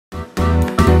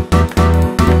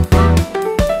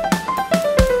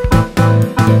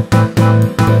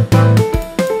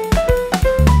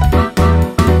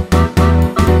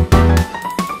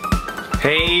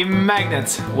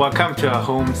friends, welcome to our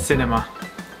home cinema.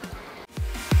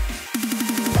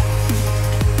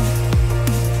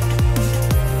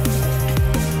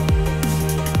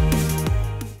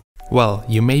 Well,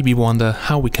 you maybe wonder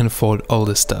how we can afford all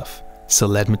this stuff. So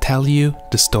let me tell you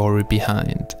the story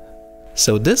behind.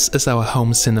 So this is our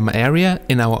home cinema area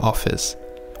in our office.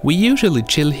 We usually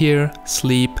chill here,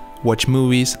 sleep, watch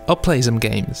movies or play some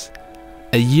games.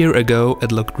 A year ago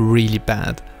it looked really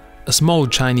bad. A small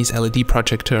Chinese LED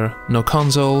projector, no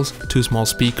consoles, 2 small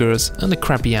speakers and a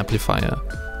crappy amplifier.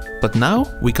 But now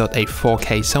we got a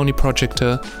 4K Sony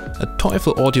projector, a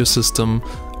Teufel audio system,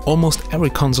 almost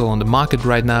every console on the market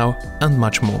right now and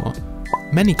much more.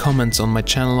 Many comments on my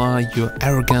channel are "you're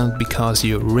arrogant because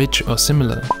you're rich" or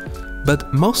similar.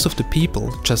 But most of the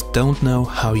people just don't know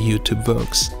how YouTube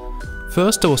works.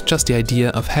 First there was just the idea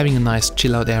of having a nice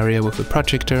chill out area with a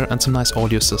projector and some nice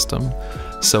audio system.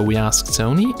 So we asked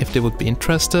Sony if they would be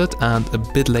interested, and a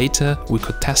bit later we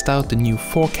could test out the new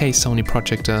 4K Sony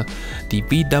projector, the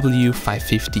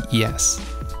VW550ES.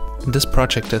 This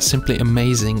projector is simply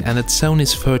amazing and it's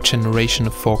Sony's 3rd generation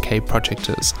of 4K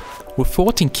projectors. With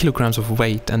 14 kilograms of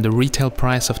weight and a retail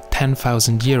price of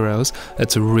 10,000 euros,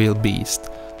 it's a real beast.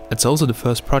 It's also the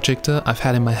first projector I've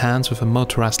had in my hands with a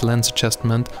motorized lens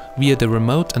adjustment via the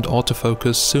remote and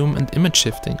autofocus, zoom and image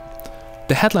shifting.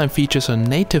 The headline features a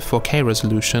native 4K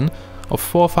resolution of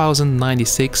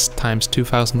 4096 x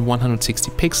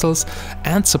 2160 pixels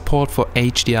and support for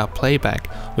HDR playback,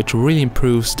 which really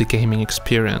improves the gaming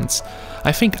experience.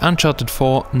 I think Uncharted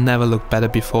 4 never looked better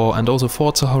before, and also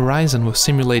Forza Horizon with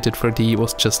simulated 3D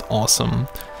was just awesome.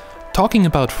 Talking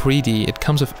about 3D, it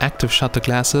comes with active shutter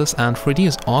glasses and 3D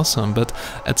is awesome, but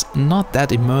it's not that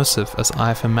immersive as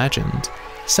I've imagined.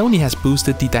 Sony has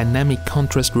boosted the dynamic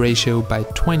contrast ratio by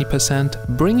 20%,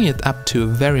 bringing it up to a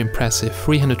very impressive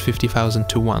 350,000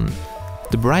 to 1.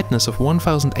 The brightness of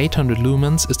 1800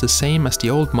 lumens is the same as the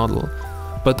old model,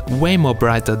 but way more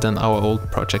brighter than our old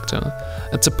projector.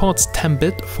 It supports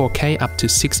 10-bit 4K up to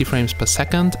 60 frames per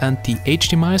second, and the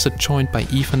HDMIs are joined by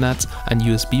Ethernet and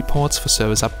USB ports for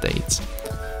service updates.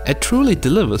 It truly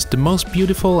delivers the most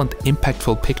beautiful and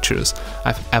impactful pictures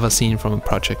I've ever seen from a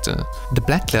projector. The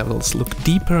black levels look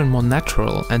deeper and more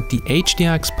natural, and the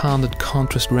HDR expanded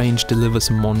contrast range delivers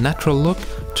a more natural look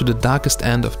to the darkest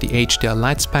end of the HDR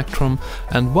light spectrum,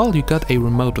 and while you got a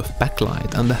remote with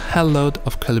backlight and a hell load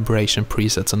of calibration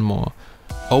presets and more.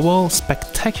 Overall,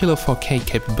 spectacular 4K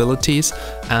capabilities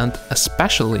and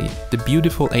especially the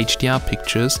beautiful HDR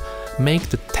pictures make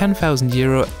the 10,000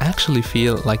 euro actually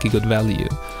feel like a good value.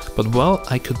 But well,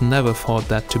 I could never afford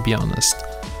that, to be honest.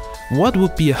 What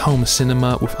would be a home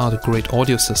cinema without a great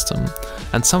audio system?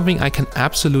 And something I can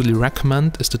absolutely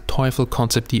recommend is the Teufel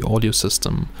Concept D audio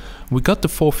system. We got the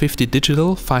 450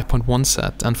 digital 5.1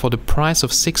 set, and for the price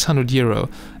of 600 euro,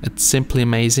 it's simply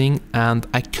amazing, and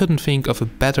I couldn't think of a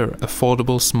better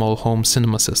affordable small home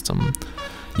cinema system.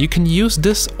 You can use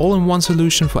this all-in-one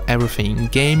solution for everything: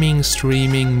 gaming,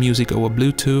 streaming, music over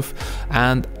Bluetooth,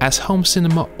 and as home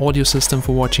cinema audio system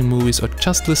for watching movies or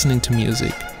just listening to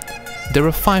music. There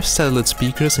are 5 satellite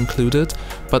speakers included,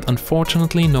 but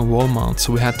unfortunately no wall mounts,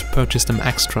 so we had to purchase them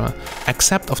extra.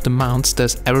 Except of the mounts,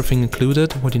 there's everything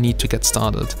included what you need to get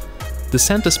started. The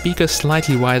center speaker is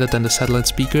slightly wider than the satellite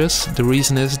speakers. The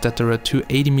reason is that there are 2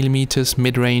 80mm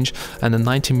mid-range and a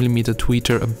 90mm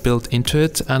tweeter built into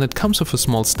it, and it comes with a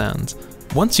small stand.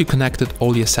 Once you connected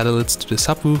all your satellites to the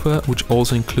subwoofer, which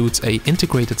also includes a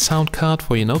integrated sound card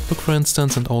for your notebook for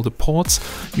instance and all the ports,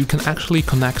 you can actually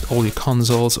connect all your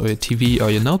consoles or your TV or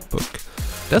your notebook.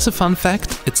 There's a fun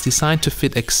fact: it's designed to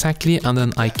fit exactly under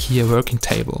an IKEA working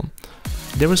table.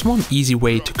 There is one easy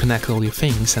way to connect all your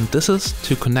things, and this is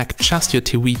to connect just your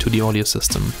TV to the audio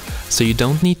system. So you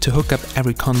don't need to hook up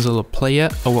every console or player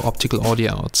over optical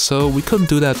audio out. So we couldn't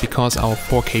do that because our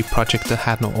 4K projector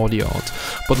had no audio out.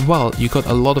 But well, you got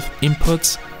a lot of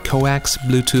inputs: coax,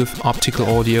 Bluetooth, optical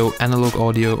audio, analog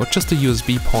audio, or just a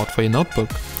USB port for your notebook.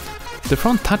 The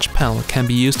front touch panel can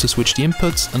be used to switch the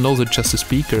inputs and also adjust the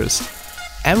speakers.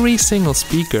 Every single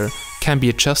speaker can be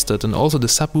adjusted, and also the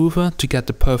subwoofer, to get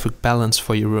the perfect balance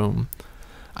for your room.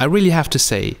 I really have to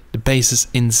say, the bass is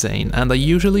insane, and I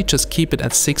usually just keep it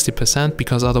at 60%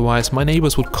 because otherwise my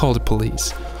neighbors would call the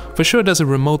police. For sure there's a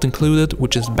remote included,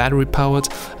 which is battery powered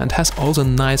and has also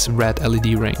a nice red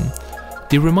LED ring.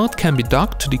 The remote can be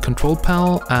docked to the control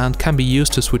panel and can be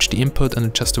used to switch the input and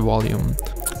adjust the volume.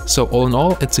 So all in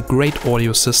all, it's a great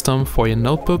audio system for your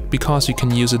notebook because you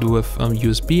can use it with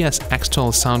USB as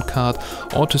external sound card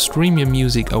or to stream your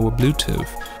music over Bluetooth.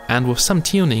 And with some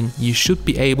tuning, you should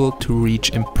be able to reach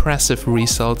impressive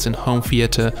results in home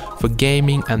theater for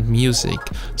gaming and music.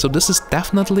 So this is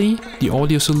definitely the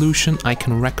audio solution I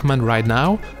can recommend right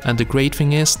now, and the great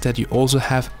thing is that you also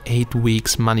have 8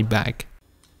 weeks money back.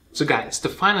 So guys, the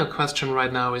final question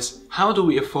right now is, how do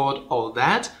we afford all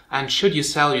that, and should you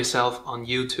sell yourself on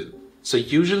YouTube? So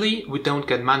usually we don't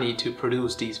get money to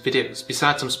produce these videos,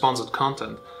 besides some sponsored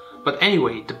content. But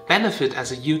anyway, the benefit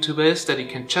as a YouTuber is that you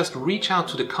can just reach out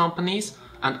to the companies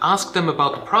and ask them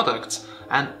about the products.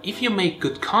 And if you make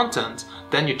good content,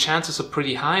 then your chances are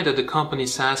pretty high that the company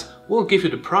says, we'll give you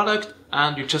the product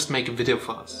and you just make a video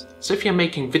for us. So if you're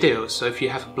making videos, so if you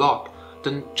have a blog,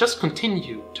 then just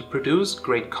continue to produce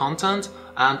great content,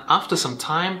 and after some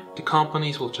time the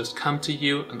companies will just come to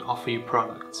you and offer you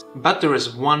products. But there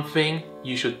is one thing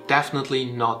you should definitely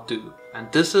not do,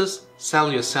 and this is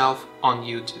sell yourself on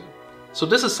YouTube. So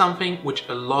this is something which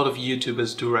a lot of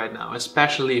YouTubers do right now,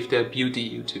 especially if they're beauty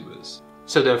YouTubers.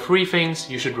 So there are 3 things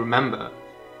you should remember.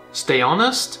 Stay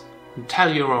honest,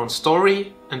 tell your own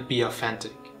story, and be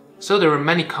authentic. So there are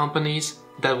many companies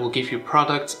that will give you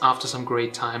products after some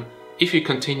great time if you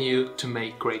continue to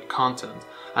make great content.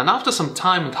 And after some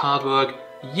time and hard work,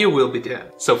 you will be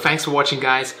there. So thanks for watching,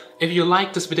 guys. If you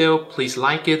liked this video, please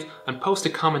like it and post a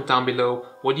comment down below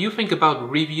what you think about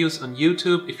reviews on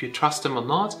YouTube, if you trust them or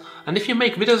not. And if you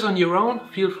make videos on your own,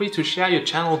 feel free to share your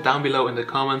channel down below in the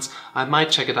comments. I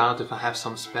might check it out if I have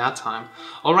some spare time.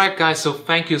 Alright guys, so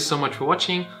thank you so much for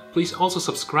watching. Please also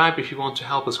subscribe if you want to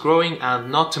help us growing and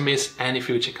not to miss any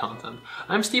future content.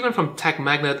 I'm Steven from Tech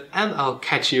Magnet, and I'll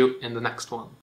catch you in the next one.